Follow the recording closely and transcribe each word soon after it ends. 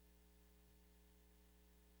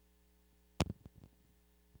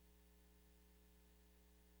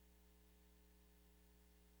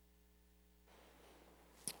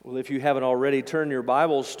Well, if you haven't already, turn your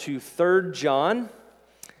Bibles to 3 John,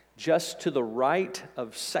 just to the right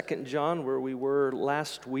of 2 John, where we were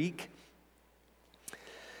last week.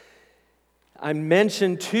 I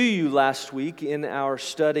mentioned to you last week in our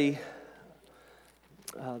study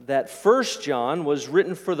that 1 John was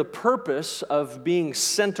written for the purpose of being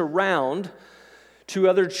sent around to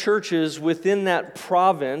other churches within that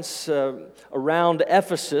province around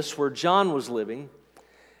Ephesus where John was living.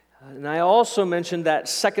 And I also mentioned that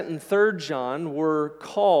 2nd and 3rd John were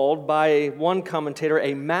called by one commentator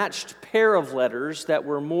a matched pair of letters that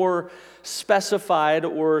were more specified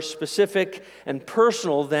or specific and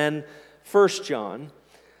personal than 1 John.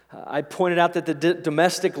 I pointed out that the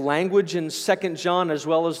domestic language in 2nd John, as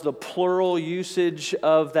well as the plural usage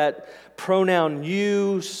of that pronoun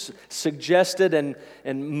you, suggested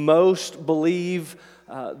and most believe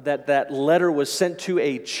that letter was sent to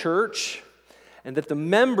a church, and that the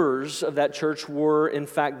members of that church were, in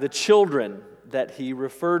fact, the children that he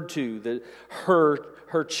referred to,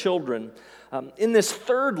 her children. In this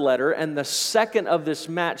third letter and the second of this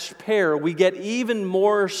matched pair, we get even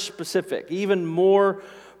more specific, even more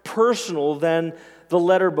personal than the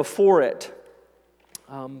letter before it.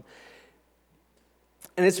 And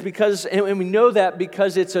it's because, and we know that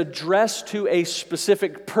because it's addressed to a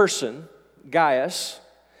specific person, Gaius.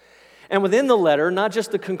 And within the letter, not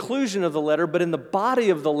just the conclusion of the letter, but in the body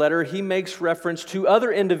of the letter, he makes reference to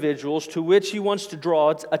other individuals to which he wants to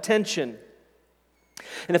draw attention.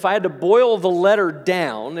 And if I had to boil the letter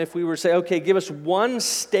down, if we were to say, okay, give us one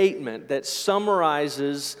statement that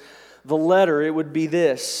summarizes the letter, it would be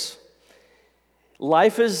this: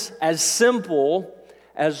 life is as simple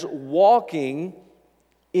as walking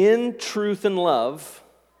in truth and love,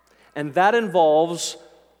 and that involves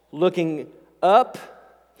looking up,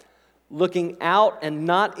 looking out and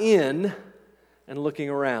not in, and looking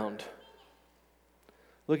around.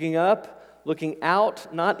 Looking up, looking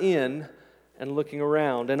out, not in, and looking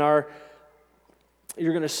around. And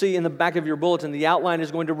you're going to see in the back of your bulletin, the outline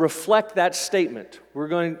is going to reflect that statement. We're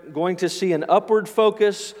going to see an upward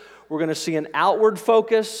focus, we're going to see an outward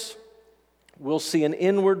focus, we'll see an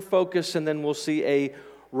inward focus, and then we'll see a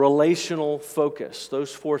relational focus.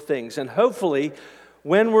 Those four things. And hopefully,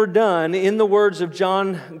 when we're done, in the words of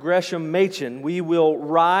John Gresham Machen, we will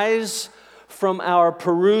rise from our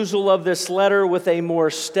perusal of this letter with a more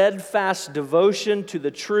steadfast devotion to the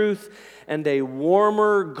truth and a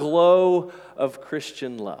warmer glow of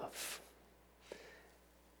Christian love.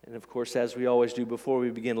 And of course, as we always do before we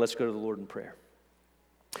begin, let's go to the Lord in prayer.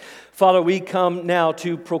 Father, we come now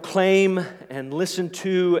to proclaim and listen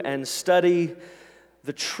to and study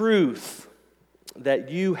the truth that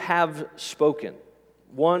you have spoken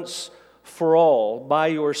once for all by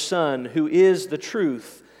your Son, who is the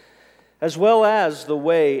truth, as well as the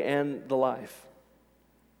way and the life.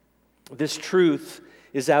 This truth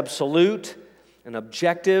is absolute and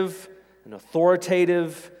objective and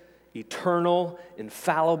authoritative, eternal,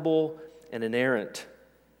 infallible, and inerrant,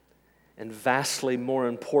 and vastly more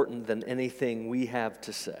important than anything we have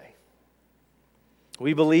to say.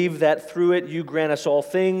 We believe that through it you grant us all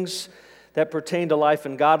things that pertain to life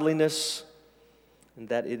and godliness, and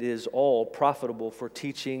that it is all profitable for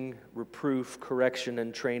teaching, reproof, correction,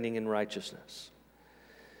 and training in righteousness.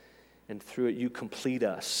 And through it you complete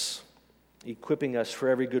us, equipping us for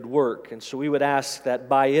every good work. And so we would ask that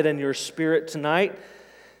by it and your Spirit tonight,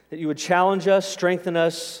 that you would challenge us, strengthen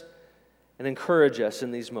us, and encourage us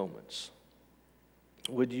in these moments.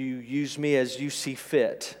 Would you use me as you see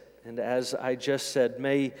fit? And as I just said,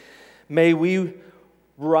 may we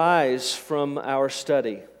rise from our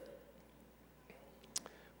study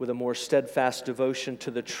with a more steadfast devotion to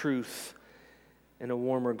the truth and a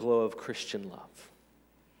warmer glow of Christian love.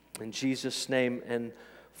 In Jesus' name and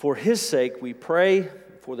for His sake we pray,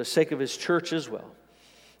 for the sake of His church as well.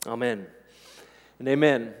 Amen and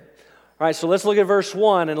amen. All right, so let's look at verse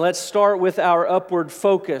 1 and let's start with our upward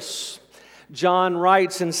focus. John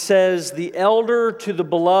writes and says, "The elder to the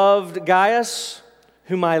beloved Gaius,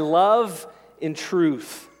 whom I love in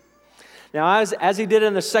truth." Now, as he did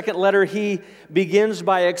in the second letter, he begins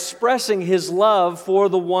by expressing his love for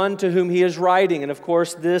the one to whom he is writing. And of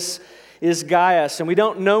course, this is Gaius. And we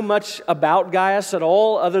don't know much about Gaius at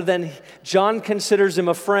all, other than John considers him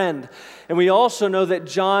a friend. And we also know that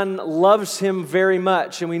John loves him very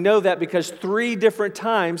much. And we know that because 3 different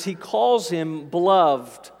times he calls him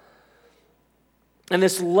beloved. And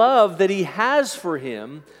this love that he has for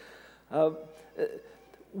him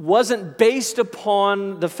wasn't based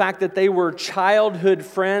upon the fact that they were childhood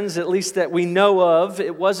friends, at least that we know of.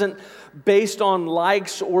 It wasn't based on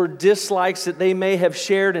likes or dislikes that they may have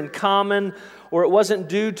shared in common or it wasn't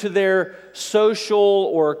due to their social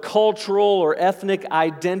or cultural or ethnic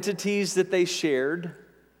identities that they shared.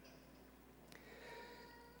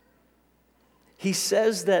 He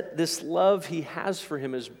says that this love he has for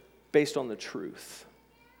him is based on the truth.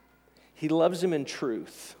 He loves him in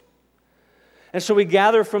truth. And so we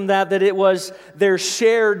gather from that it was their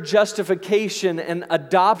shared justification and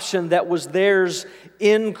adoption that was theirs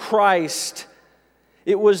in Christ.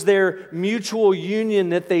 It was their mutual union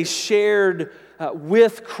that they shared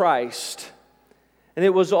with Christ. And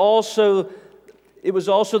it was also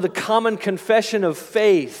the common confession of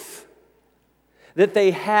faith that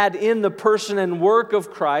they had in the person and work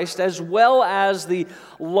of Christ, as well as the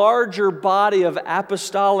larger body of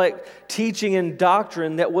apostolic teaching and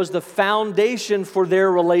doctrine that was the foundation for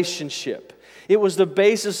their relationship. It was the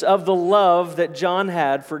basis of the love that John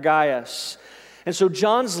had for Gaius. And so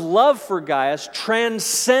John's love for Gaius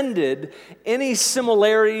transcended any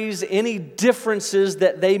similarities, any differences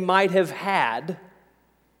that they might have had.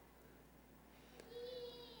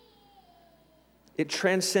 It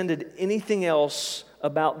transcended anything else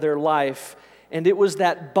about their life. And it was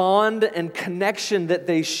that bond and connection that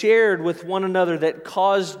they shared with one another that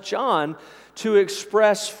caused John to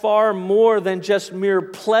express far more than just mere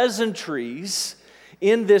pleasantries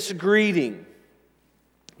in this greeting.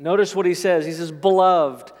 Notice what he says. He says,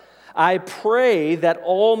 "Beloved, I pray that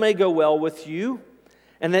all may go well with you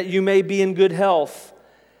and that you may be in good health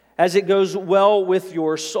as it goes well with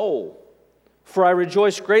your soul. For I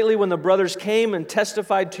rejoiced greatly when the brothers came and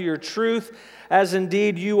testified to your truth, as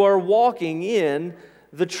indeed you are walking in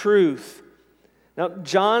the truth." Now,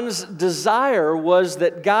 John's desire was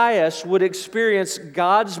that Gaius would experience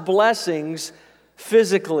God's blessings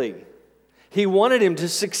physically. He wanted him to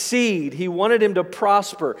succeed. He wanted him to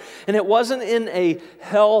prosper. And it wasn't in a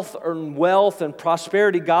health or wealth and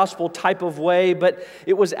prosperity gospel type of way, but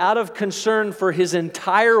it was out of concern for his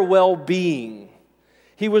entire well-being.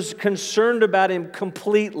 He was concerned about him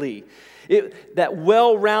completely. That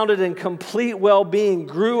well-rounded and complete well-being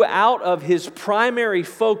grew out of his primary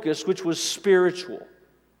focus, which was spiritual.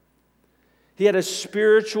 He had a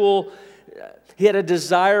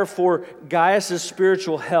desire for Gaius'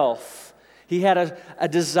 spiritual health. He had a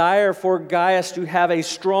desire for Gaius to have a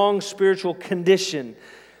strong spiritual condition.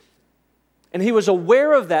 And he was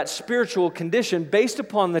aware of that spiritual condition based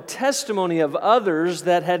upon the testimony of others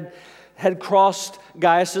that had crossed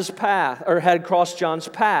Gaius' path, or had crossed John's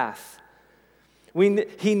path.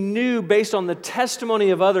 He knew based on the testimony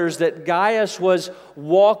of others that Gaius was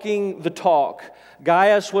walking the talk.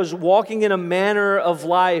 Gaius was walking in a manner of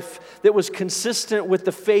life that was consistent with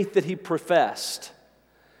the faith that he professed.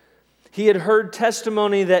 He had heard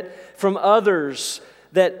testimony from others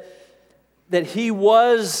that he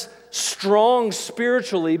was strong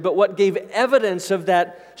spiritually, but what gave evidence of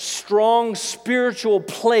that strong spiritual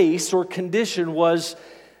place or condition was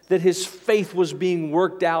that his faith was being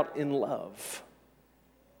worked out in love.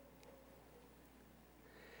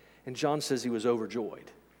 And John says he was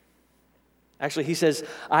overjoyed. Actually, he says,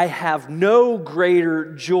 "I have no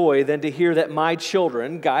greater joy than to hear that my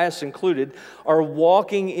children," Gaius included, "are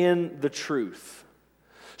walking in the truth."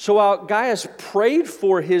 So while Gaius prayed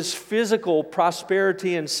for his physical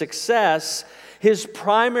prosperity and success, his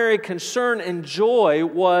primary concern and joy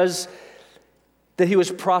was that he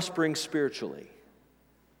was prospering spiritually.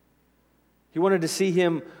 He wanted to see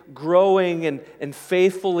him growing and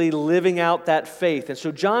faithfully living out that faith. And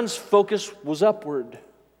so John's focus was upward.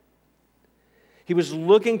 He was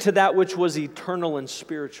looking to that which was eternal and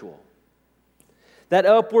spiritual. That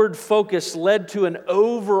upward focus led to an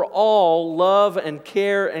overall love and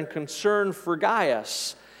care and concern for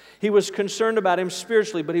Gaius. He was concerned about him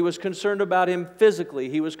spiritually, but he was concerned about him physically.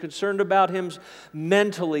 He was concerned about him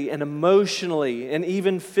mentally and emotionally and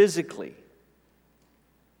even physically.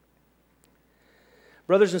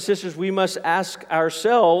 Brothers and sisters, we must ask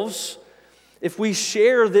ourselves if we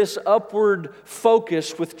share this upward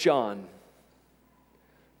focus with John.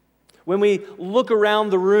 When we look around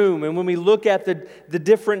the room and when we look at the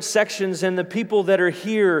different sections and the people that are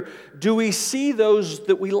here, do we see those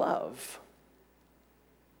that we love?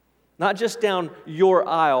 Not just down your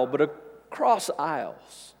aisle, but across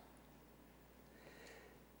aisles.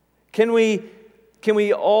 Can we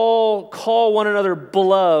all call one another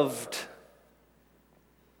beloved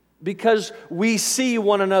because we see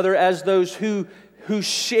one another as those who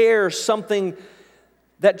share something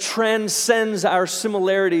that transcends our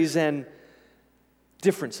similarities and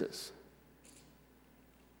differences?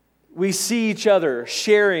 We see each other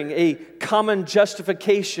sharing a common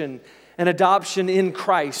justification and adoption in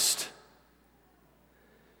Christ.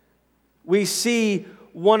 We see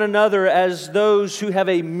one another as those who have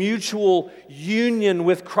a mutual union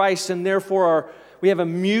with Christ and therefore we have a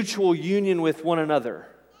mutual union with one another?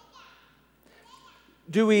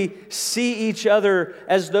 Do we see each other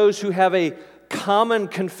as those who have a common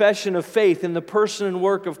confession of faith in the person and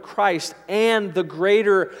work of Christ and the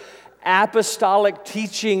greater apostolic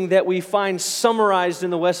teaching that we find summarized in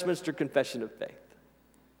the Westminster Confession of Faith?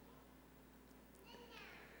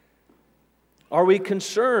 Are we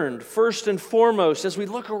concerned, first and foremost, as we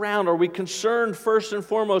look around, are we concerned first and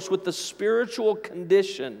foremost with the spiritual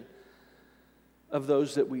condition of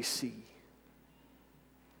those that we see?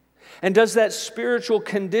 And does that spiritual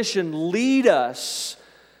condition lead us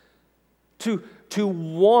to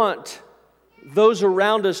want those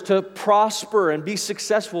around us to prosper and be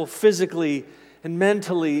successful physically and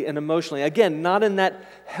mentally and emotionally? Again, not in that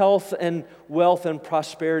health and wealth and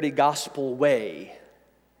prosperity gospel way.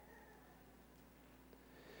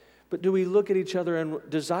 But do we look at each other and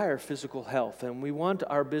desire physical health, and we want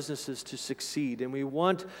our businesses to succeed, and we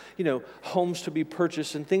want, homes to be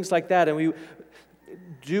purchased and things like that, and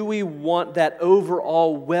do we want that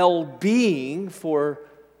overall well-being for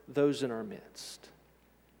those in our midst?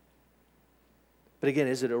 But again,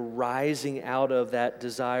 is it arising out of that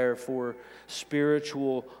desire for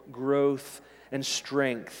spiritual growth and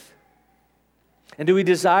strength? And do we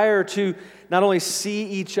desire to not only see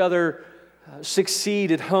each other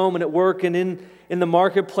succeed at home and at work and in the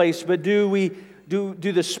marketplace, but do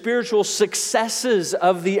the spiritual successes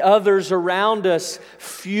of the others around us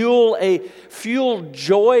fuel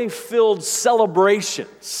joy-filled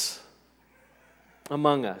celebrations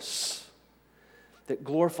among us that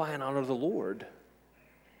glorify and honor the Lord?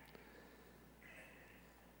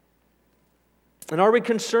 And are we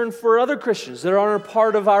concerned for other Christians that aren't a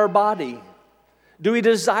part of our body? Do we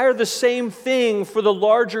desire the same thing for the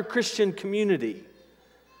larger Christian community?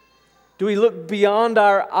 Do we look beyond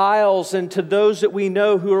our aisles and to those that we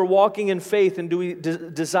know who are walking in faith, and do we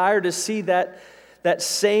desire to see that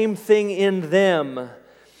same thing in them?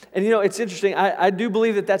 And it's interesting. I do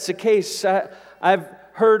believe that that's the case. I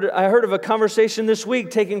heard of a conversation this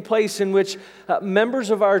week taking place in which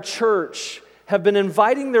members of our church have been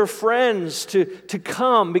inviting their friends to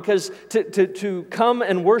come to come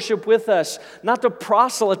and worship with us, not to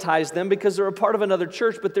proselytize them because they're a part of another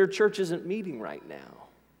church, but their church isn't meeting right now.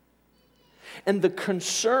 And the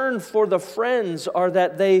concern for the friends are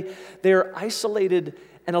that they're isolated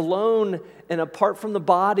and alone and apart from the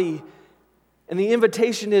body. And the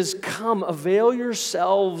invitation is, come, avail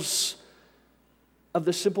yourselves of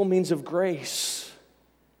the simple means of grace.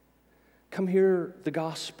 Come hear the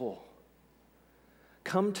gospel.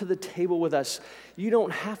 Come to the table with us. You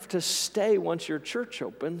don't have to stay once your church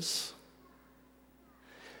opens.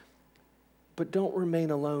 But don't remain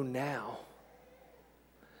alone now.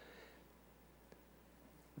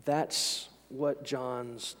 That's what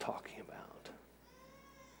John's talking about.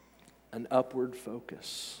 An upward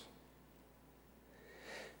focus.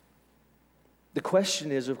 The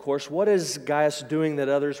question is, of course, what is Gaius doing that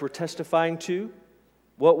others were testifying to?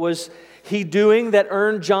 What was he doing that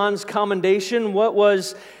earned John's commendation? How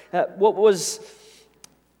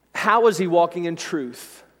was he walking in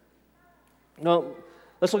truth? Now,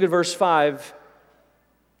 let's look at verse 5.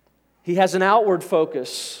 He has an outward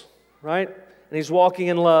focus, right? And he's walking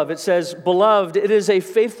in love. It says, "Beloved, it is a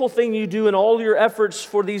faithful thing you do in all your efforts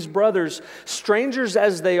for these brothers, strangers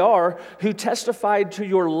as they are, who testified to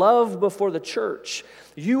your love before the church.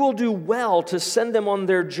 You will do well to send them on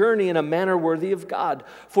their journey in a manner worthy of God.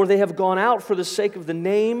 For they have gone out for the sake of the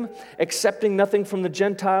name, accepting nothing from the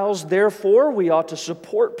Gentiles. Therefore, we ought to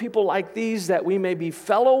support people like these, that we may be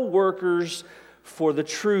fellow workers for the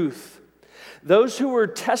truth." Those who were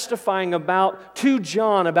testifying to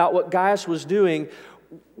John about what Gaius was doing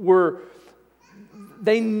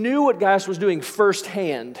they knew what Gaius was doing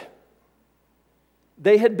firsthand.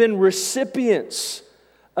 They had been recipients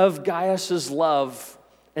of Gaius's love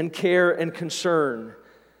and care and concern.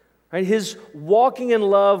 Right? His walking in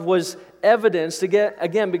love was evidenced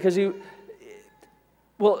again because his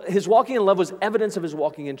walking in love was evidence of his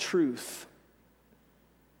walking in truth.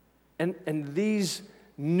 And these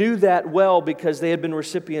knew that well because they had been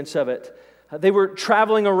recipients of it. They were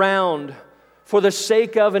traveling around for the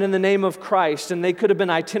sake of and in the name of Christ, and they could have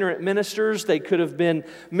been itinerant ministers, they could have been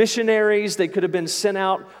missionaries, they could have been sent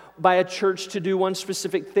out by a church to do one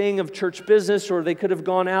specific thing of church business, or they could have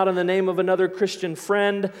gone out in the name of another Christian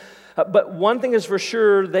friend. But one thing is for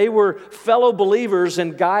sure, they were fellow believers,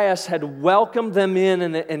 and Gaius had welcomed them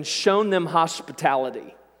in and shown them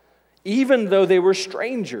hospitality, even though they were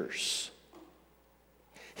strangers.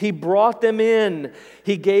 He brought them in.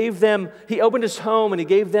 He opened his home and he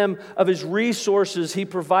gave them of his resources. He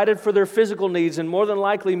provided for their physical needs and more than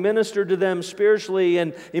likely ministered to them spiritually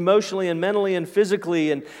and emotionally and mentally and physically.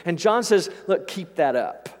 And John says, look, keep that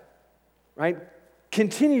up, right?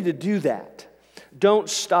 Continue to do that. Don't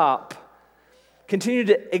stop. Continue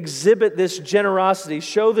to exhibit this generosity,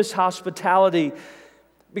 show this hospitality,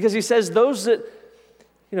 because he says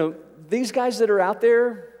these guys that are out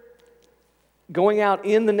there going out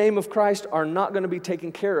in the name of Christ are not going to be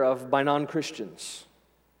taken care of by non-Christians.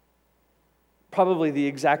 Probably the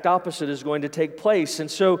exact opposite is going to take place. And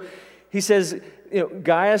so he says,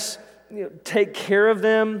 Gaius, take care of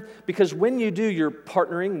them, because when you do, you're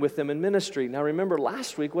partnering with them in ministry. Now remember,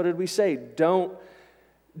 last week, what did we say? Don't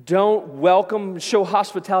show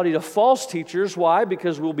hospitality to false teachers. Why?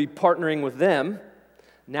 Because we'll be partnering with them.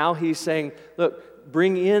 Now he's saying, look,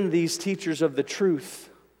 bring in these teachers of the truth,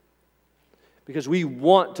 because we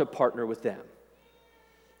want to partner with them.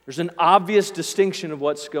 There's an obvious distinction of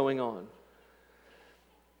what's going on.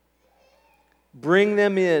 Bring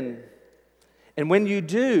them in. And when you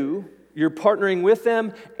do, you're partnering with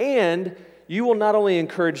them, and you will not only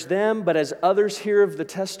encourage them, but as others hear of the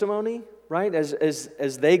testimony, right,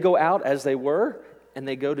 as they go out as they were, and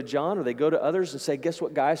they go to John or they go to others and say, guess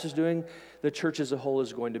what Gaius is doing? The church as a whole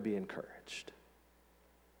is going to be encouraged.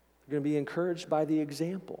 They're going to be encouraged by the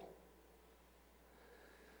example.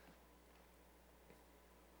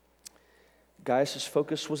 Gaius'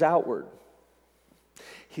 focus was outward.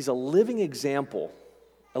 He's a living example,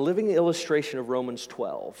 a living illustration of Romans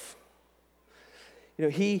 12.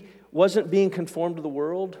 He wasn't being conformed to the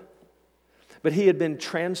world, but he had been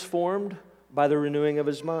transformed by the renewing of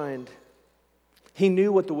his mind. He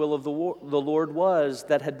knew what the will of the Lord was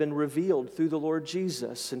that had been revealed through the Lord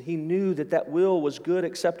Jesus, and he knew that will was good,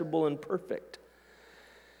 acceptable, and perfect.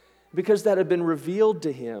 Because that had been revealed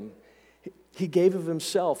to him, he gave of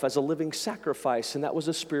himself as a living sacrifice, and that was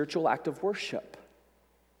a spiritual act of worship.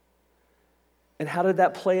 And how did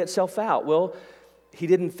that play itself out? Well, he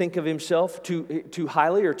didn't think of himself too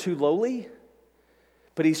highly or too lowly,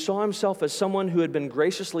 but he saw himself as someone who had been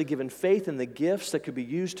graciously given faith in the gifts that could be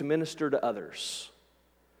used to minister to others.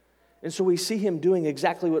 And so we see him doing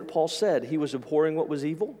exactly what Paul said. He was abhorring what was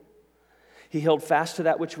evil. He held fast to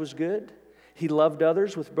that which was good. He loved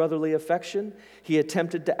others with brotherly affection. He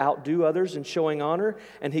attempted to outdo others in showing honor,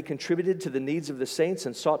 and he contributed to the needs of the saints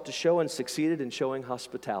and sought to show and succeeded in showing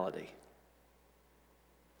hospitality.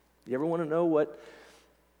 You ever want to know what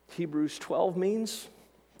Hebrews 12 means?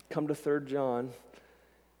 Come to 3 John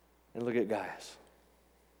and look at Gaius.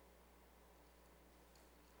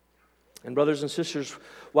 And brothers and sisters,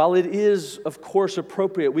 while it is, of course,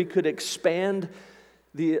 appropriate, we could expand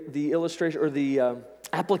the illustration or the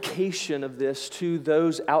application of this to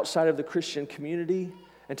those outside of the Christian community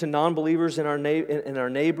and to non-believers in our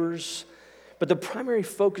neighbors. But the primary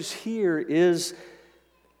focus here is,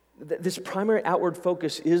 this primary outward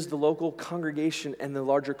focus is the local congregation and the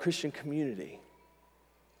larger Christian community.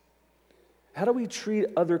 How do we treat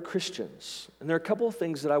other Christians? And there are a couple of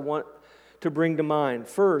things that I want to bring to mind.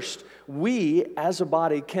 First, we as a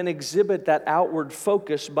body can exhibit that outward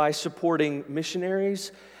focus by supporting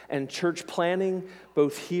missionaries and church planning,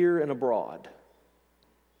 both here and abroad.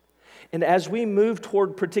 And as we move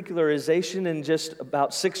toward particularization in just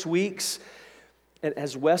about 6 weeks, and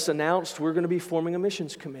as Wes announced, we're going to be forming a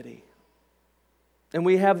missions committee. And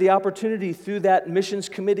we have the opportunity through that missions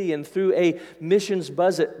committee and through a missions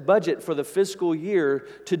budget for the fiscal year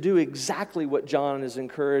to do exactly what John is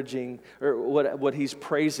encouraging, or what he's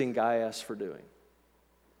praising Gaius for doing.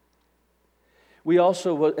 We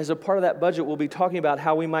also, as a part of that budget, will be talking about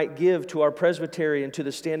how we might give to our presbytery and to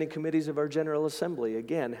the standing committees of our General Assembly.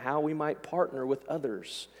 Again, how we might partner with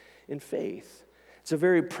others in faith. It's a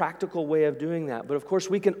very practical way of doing that. But of course,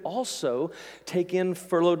 we can also take in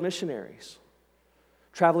furloughed missionaries,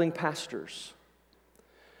 traveling pastors.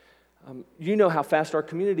 You know how fast our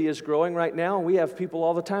community is growing right now. We have people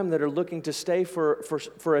all the time that are looking to stay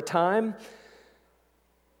for a time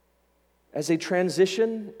as they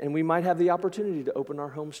transition, and we might have the opportunity to open our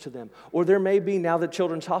homes to them. Or there may be, now that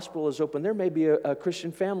Children's Hospital is open, there may be a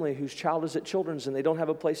Christian family whose child is at Children's and they don't have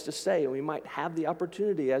a place to stay, and we might have the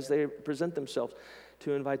opportunity as they present themselves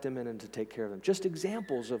to invite them in and to take care of them. Just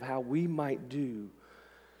examples of how we might do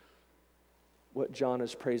what John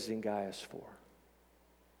is praising Gaius for.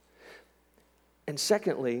 And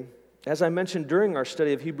secondly, as I mentioned during our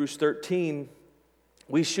study of Hebrews 13,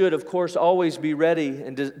 we should, of course, always be ready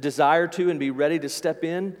and desire to and be ready to step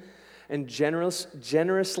in and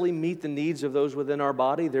generously meet the needs of those within our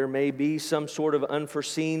body. There may be some sort of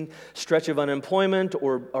unforeseen stretch of unemployment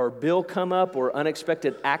or bill come up or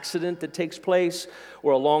unexpected accident that takes place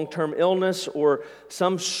or a long-term illness or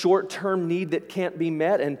some short-term need that can't be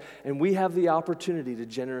met, and we have the opportunity to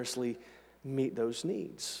generously meet those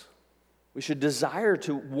needs. We should desire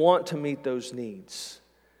to want to meet those needs.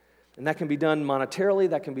 And that can be done monetarily,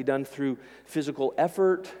 that can be done through physical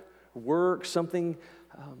effort, work, something.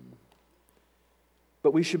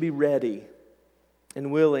 But we should be ready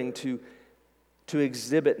and willing to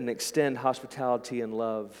exhibit and extend hospitality and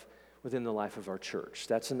love within the life of our church.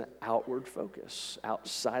 That's an outward focus,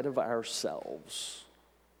 outside of ourselves.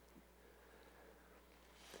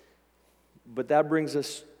 But that brings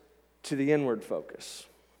us to the inward focus.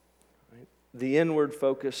 Right? The inward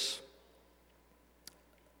focus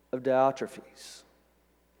of Diotrephes.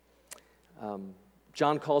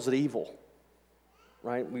 John calls it evil,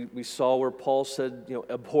 right? We saw where Paul said,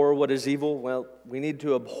 abhor what is evil. Well, we need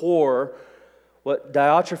to abhor what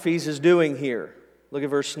Diotrephes is doing here. Look at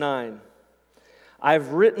verse 9. I've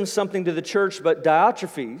written something to the church, but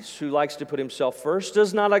Diotrephes, who likes to put himself first,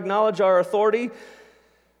 does not acknowledge our authority.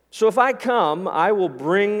 So if I come, I will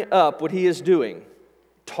bring up what he is doing,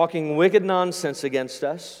 talking wicked nonsense against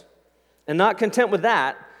us. And not content with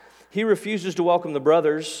that, he refuses to welcome the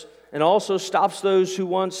brothers and also stops those who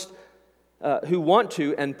want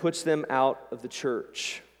to and puts them out of the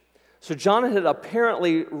church. So John had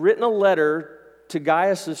apparently written a letter to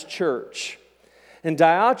Gaius' church, and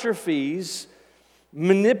Diotrephes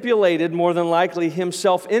manipulated, more than likely,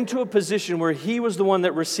 himself into a position where he was the one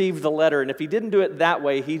that received the letter, and if he didn't do it that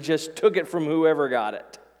way, he just took it from whoever got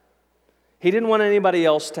it. He didn't want anybody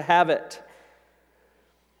else to have it.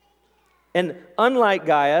 And unlike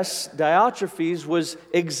Gaius, Diotrephes was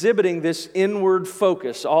exhibiting this inward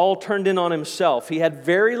focus, all turned in on himself. He had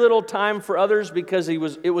very little time for others because it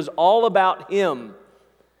was all about him.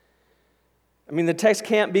 I mean, the text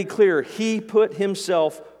can't be clearer. He put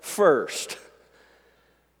himself first.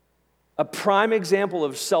 A prime example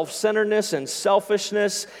of self-centeredness and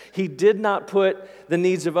selfishness. He did not put the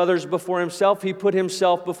needs of others before himself. He put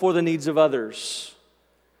himself before the needs of others.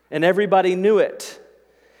 And everybody knew it.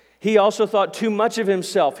 He also thought too much of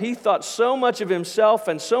himself. He thought so much of himself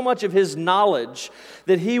and so much of his knowledge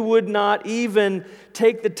that he would not even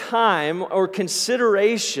take the time or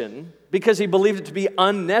consideration, because he believed it to be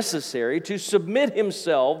unnecessary, to submit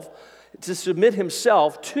himself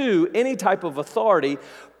to any type of authority,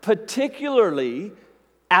 particularly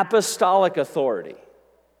apostolic authority.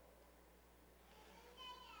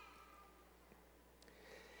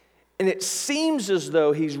 And it seems as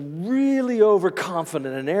though he's really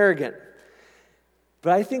overconfident and arrogant.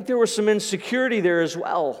 But I think there was some insecurity there as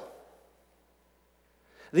well.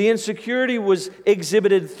 The insecurity was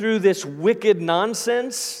exhibited through this wicked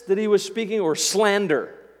nonsense that he was speaking, or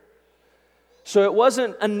slander. So it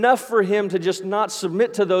wasn't enough for him to just not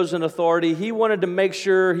submit to those in authority. He wanted to make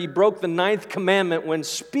sure he broke the 9th commandment when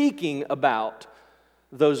speaking about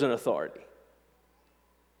those in authority.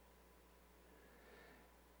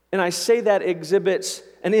 And I say that exhibits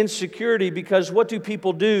an insecurity because what do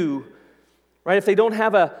people do, right? If they don't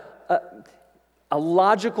have a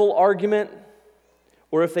logical argument,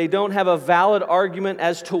 or if they don't have a valid argument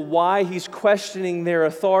as to why he's questioning their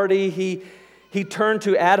authority, he turned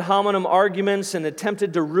to ad hominem arguments and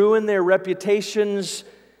attempted to ruin their reputations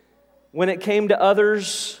when it came to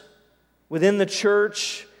others within the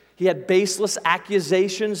church. He had baseless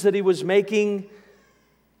accusations that he was making.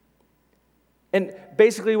 And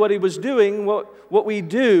basically what he was doing, what we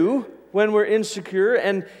do when we're insecure,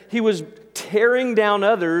 and he was tearing down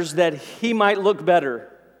others that he might look better.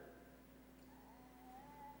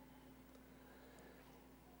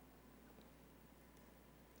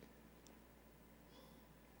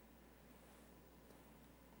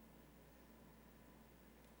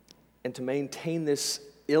 And to maintain this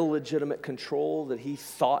illegitimate control that he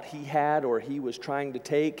thought he had or he was trying to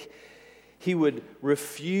take, he would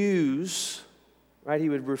refuse, right? He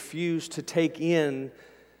would refuse to take in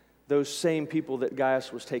those same people that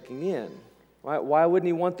Gaius was taking in. Right? Why wouldn't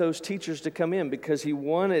he want those teachers to come in? Because he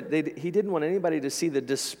didn't want anybody to see the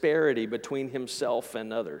disparity between himself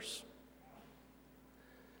and others.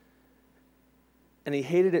 And he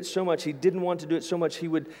hated it so much, he didn't want to do it so much, he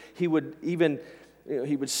would even,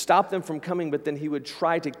 he would stop them from coming, but then he would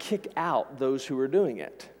try to kick out those who were doing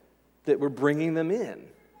it, that were bringing them in.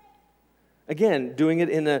 Again, doing it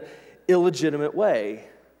in an illegitimate way.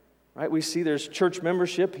 Right? We see there's church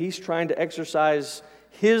membership. He's trying to exercise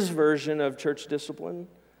his version of church discipline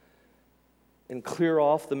and clear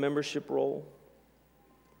off the membership roll.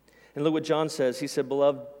 And look what John says. He said,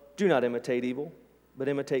 "Beloved, Do not imitate evil, but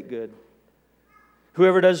imitate good.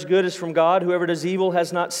 Whoever does good is from God. Whoever does evil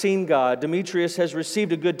has not seen God. Demetrius has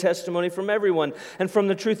received a good testimony from everyone, and from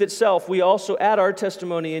the truth itself. We also add our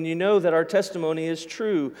testimony, and you know that our testimony is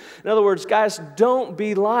true. In other words, guys, don't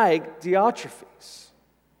be like Diotrephes.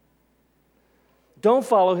 Don't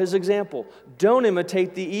follow his example. Don't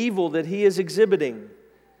imitate the evil that he is exhibiting.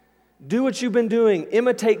 Do what you've been doing.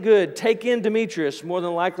 Imitate good. Take in Demetrius, more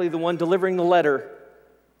than likely the one delivering the letter.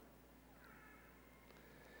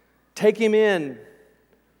 Take him in.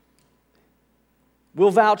 We'll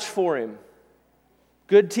vouch for him.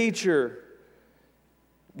 Good teacher.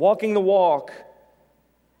 Walking the walk.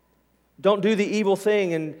 Don't do the evil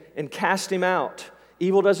thing and cast him out.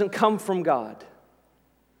 Evil doesn't come from God.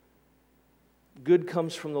 Good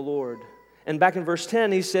comes from the Lord. And back in verse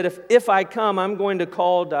 10, he said, if I come, I'm going to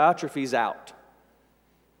call Diotrephes out.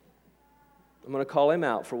 I'm going to call him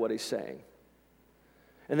out for what he's saying.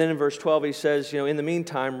 And then in verse 12, he says, in the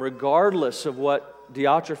meantime, regardless of what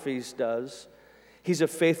Diotrephes does, he's a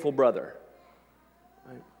faithful brother.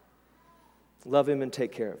 Right? Love him and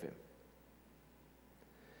take care of him.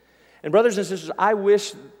 And brothers and sisters, I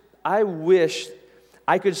wish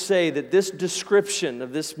I could say that this description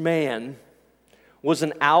of this man was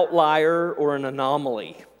an outlier or an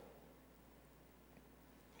anomaly.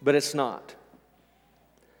 But it's not.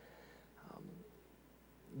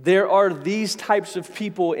 There are these types of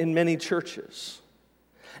people in many churches.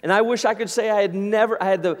 And I wish I could say I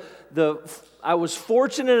was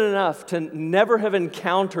fortunate enough to never have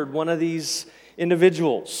encountered one of these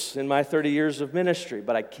individuals in my 30 years of ministry,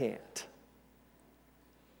 but I can't.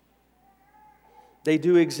 They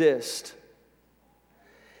do exist.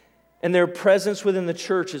 And their presence within the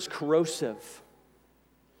church is corrosive.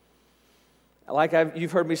 Like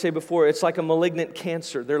you've heard me say before, it's like a malignant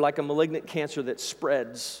cancer. They're like a malignant cancer that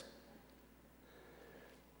spreads.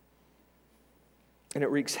 And it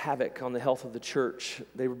wreaks havoc on the health of the church.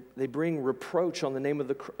 They bring reproach on the name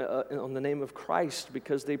of Christ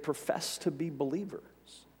because they profess to be believers.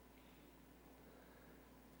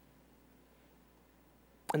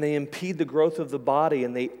 And they impede the growth of the body,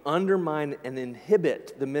 and they undermine and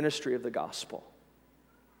inhibit the ministry of the gospel.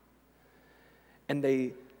 And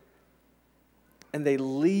they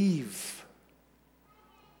leave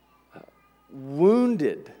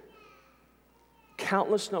wounded,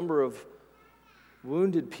 countless number of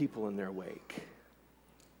wounded people in their wake.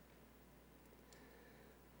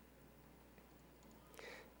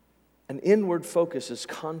 An inward focus is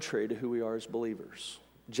contrary to who we are as believers.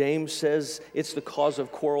 James says it's the cause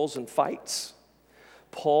of quarrels and fights.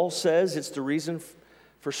 Paul says it's the reason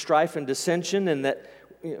for strife and dissension, and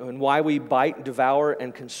and why we bite, devour,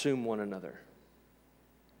 and consume one another.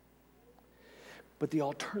 But the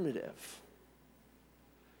alternative,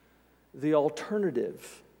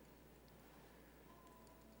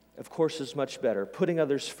 of course, is much better. Putting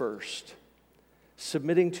others first,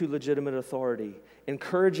 submitting to legitimate authority,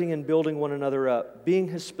 encouraging and building one another up,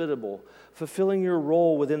 being hospitable, fulfilling your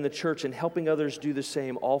role within the church, and helping others do the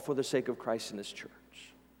same, all for the sake of Christ and His church.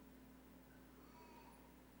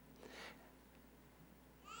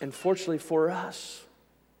 And fortunately for us,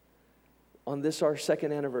 on this our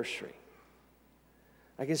second anniversary,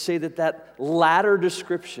 I can say that latter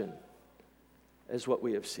description is what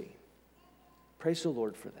we have seen. Praise the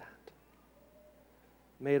Lord for that.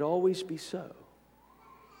 May it always be so.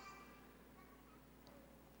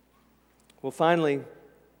 Well, finally,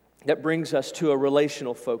 that brings us to a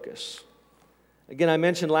relational focus. Again, I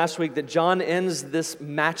mentioned last week that John ends this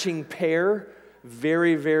matching pair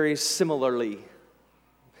very, very similarly.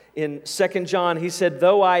 In 2 John, he said,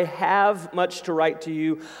 though I have much to write to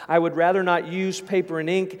you, I would rather not use paper and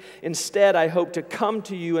ink. Instead, I hope to come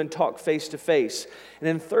to you and talk face to face. And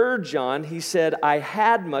in 3 John, he said, I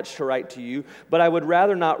had much to write to you, but I would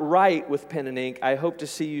rather not write with pen and ink. I hope to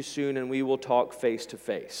see you soon, and we will talk face to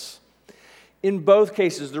face. In both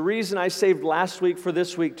cases, the reason I saved last week for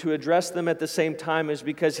this week to address them at the same time is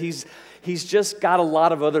because he's just got a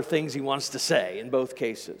lot of other things he wants to say in both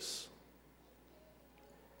cases.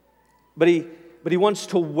 But he wants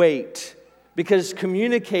to wait, because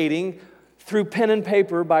communicating through pen and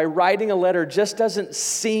paper by writing a letter just doesn't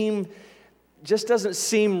seem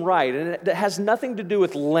right. And it has nothing to do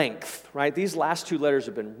with length, right? These last two letters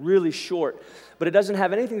have been really short, but it doesn't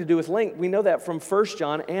have anything to do with length. We know that from 1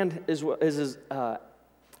 John and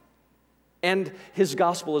his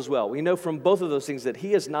gospel as well. We know from both of those things that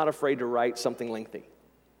he is not afraid to write something lengthy.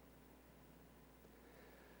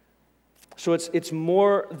 So it's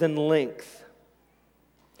more than length.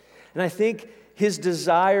 And I think his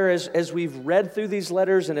desire, as we've read through these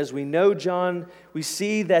letters and as we know John, we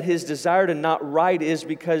see that his desire to not write is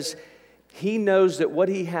because he knows that what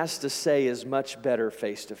he has to say is much better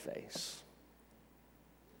face to face.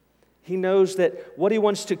 He knows that what he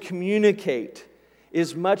wants to communicate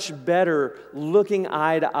is much better looking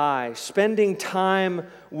eye to eye, spending time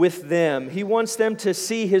with them. He wants them to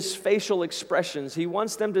see his facial expressions. He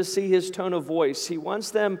wants them to see his tone of voice. He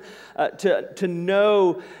wants them to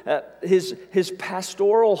know his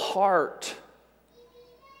pastoral heart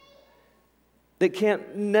that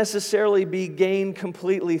can't necessarily be gained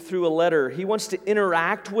completely through a letter. He wants to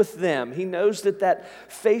interact with them. He knows that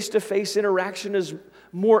face-to-face interaction is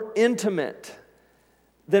more intimate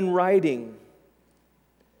than writing.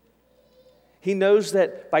 He knows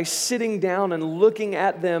that by sitting down and looking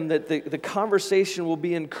at them, that the conversation will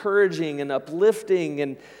be encouraging and uplifting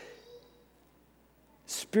and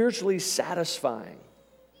spiritually satisfying.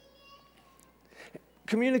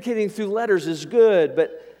 Communicating through letters is good,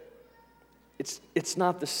 but it's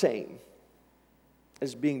not the same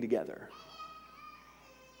as being together.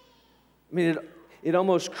 I mean, it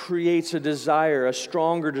almost creates a desire, a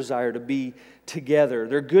stronger desire to be together.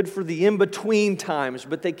 They're good for the in-between times,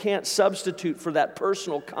 but they can't substitute for that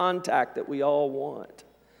personal contact that we all want.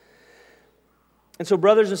 And so,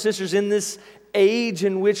 brothers and sisters, in this age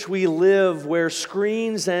in which we live, where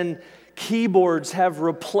screens and keyboards have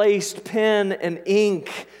replaced pen and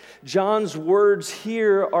ink, John's words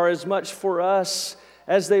here are as much for us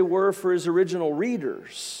as they were for his original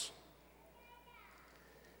readers.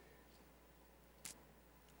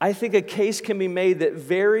 I think a case can be made that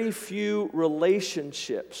very few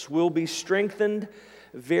relationships will be strengthened,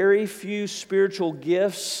 very few spiritual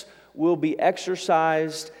gifts will be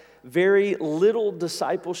exercised, very little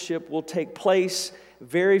discipleship will take place,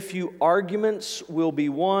 very few arguments will be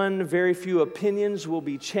won, very few opinions will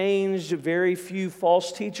be changed, very few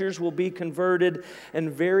false teachers will be converted,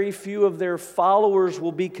 and very few of their followers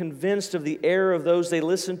will be convinced of the error of those they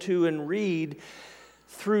listen to and read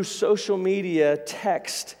through social media,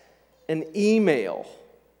 text, and email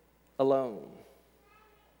alone.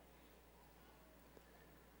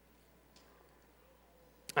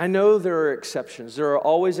 I know there are exceptions. There are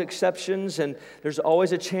always exceptions, and there's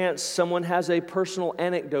always a chance someone has a personal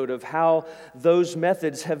anecdote of how those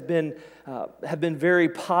methods have been very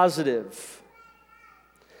positive.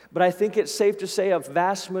 But I think it's safe to say a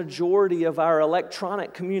vast majority of our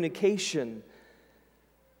electronic communication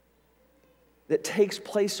that takes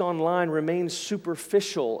place online remains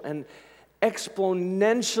superficial and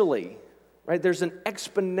exponentially, right? There's an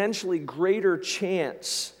exponentially greater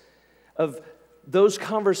chance of those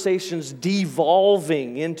conversations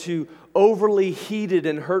devolving into overly heated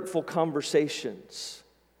and hurtful conversations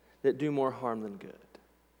that do more harm than good.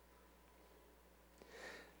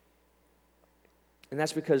 And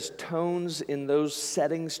that's because tones in those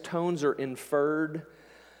settings, tones are inferred,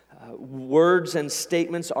 words and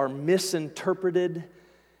statements are misinterpreted,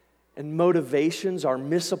 and motivations are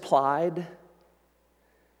misapplied.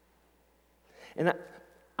 And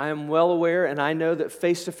I am well aware, and I know that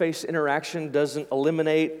face-to-face interaction doesn't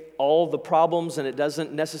eliminate all the problems, and it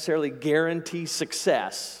doesn't necessarily guarantee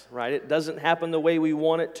success, right? It doesn't happen the way we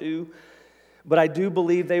want it to, but I do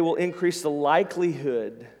believe they will increase the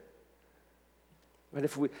likelihood, right?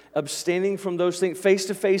 If we abstaining from those things,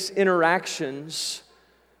 face-to-face interactions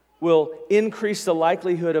will increase the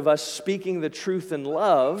likelihood of us speaking the truth in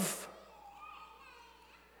love,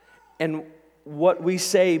 and what we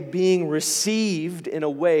say being received in a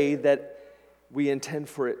way that we intend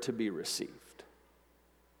for it to be received.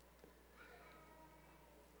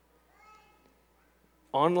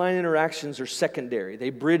 Online interactions are secondary.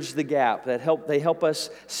 They bridge the gap. They help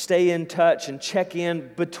us stay in touch and check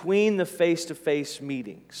in between the face-to-face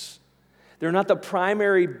meetings. They're not the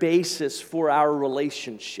primary basis for our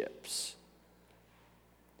relationships.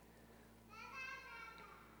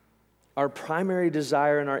 Our primary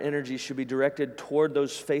desire and our energy should be directed toward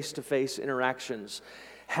those face-to-face interactions,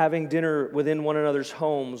 having dinner within one another's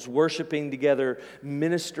homes, worshiping together,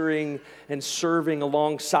 ministering and serving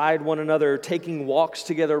alongside one another, taking walks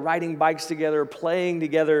together, riding bikes together, playing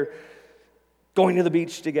together, going to the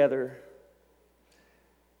beach together.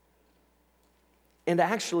 And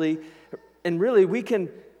actually, and really, we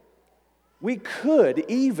could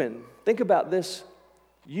even, think about this,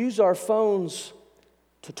 use our phones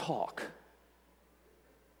to talk.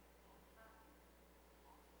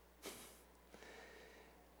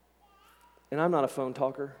 And I'm not a phone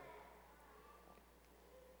talker,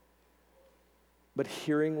 but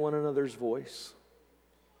hearing one another's voice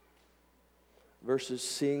versus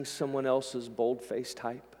seeing someone else's bold-faced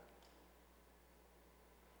type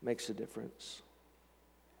makes a difference.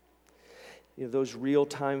 those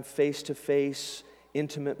real-time, face-to-face,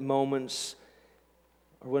 intimate moments,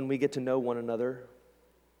 or when we get to know one another.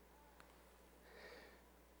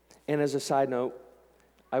 And as a side note,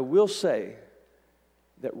 I will say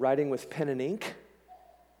that writing with pen and ink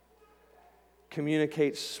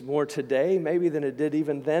communicates more today maybe than it did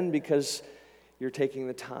even then, because you're taking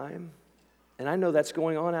the time. And I know that's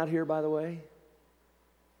going on out here, by the way.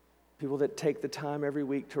 People that take the time every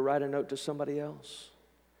week to write a note to somebody else.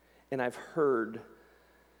 And I've heard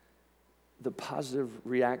the positive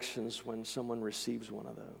reactions when someone receives one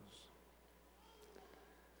of those.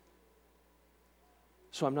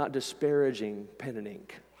 So I'm not disparaging pen and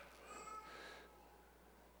ink.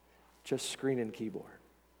 Just screen and keyboard.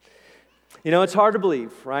 It's hard to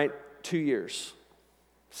believe, right? 2 years.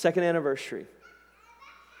 Second anniversary.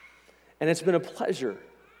 And it's been a pleasure.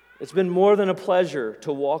 It's been more than a pleasure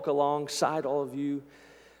to walk alongside all of you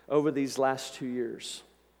over these last 2 years.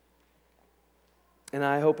 And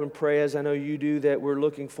I hope and pray, as I know you do, that we're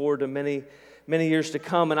looking forward to many, many years to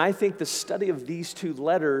come. And I think the study of these 2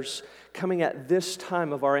 letters coming at this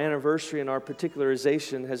time of our anniversary and our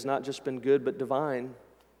particularization has not just been good, but divine.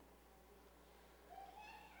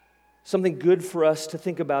 Something good for us to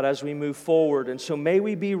think about as we move forward. And so may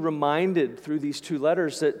we be reminded through these 2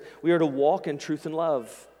 letters that we are to walk in truth and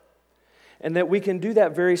love. And that we can do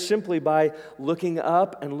that very simply by looking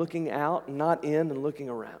up and looking out, not in and looking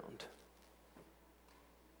around.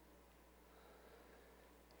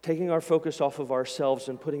 Taking our focus off of ourselves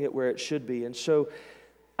and putting it where it should be. And so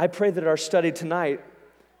I pray that our study tonight,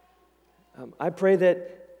 I pray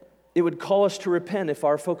that it would call us to repent if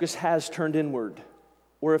our focus has turned inward,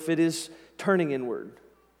 or if it is turning inward.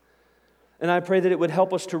 And I pray that it would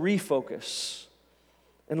help us to refocus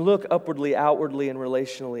and look upwardly, outwardly, and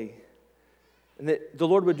relationally. And that the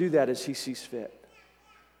Lord would do that as He sees fit.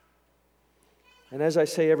 And as I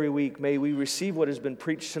say every week, may we receive what has been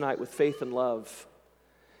preached tonight with faith and love.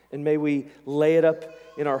 And may we lay it up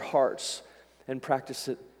in our hearts and practice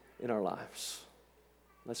it in our lives.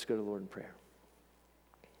 Let's go to the Lord in prayer.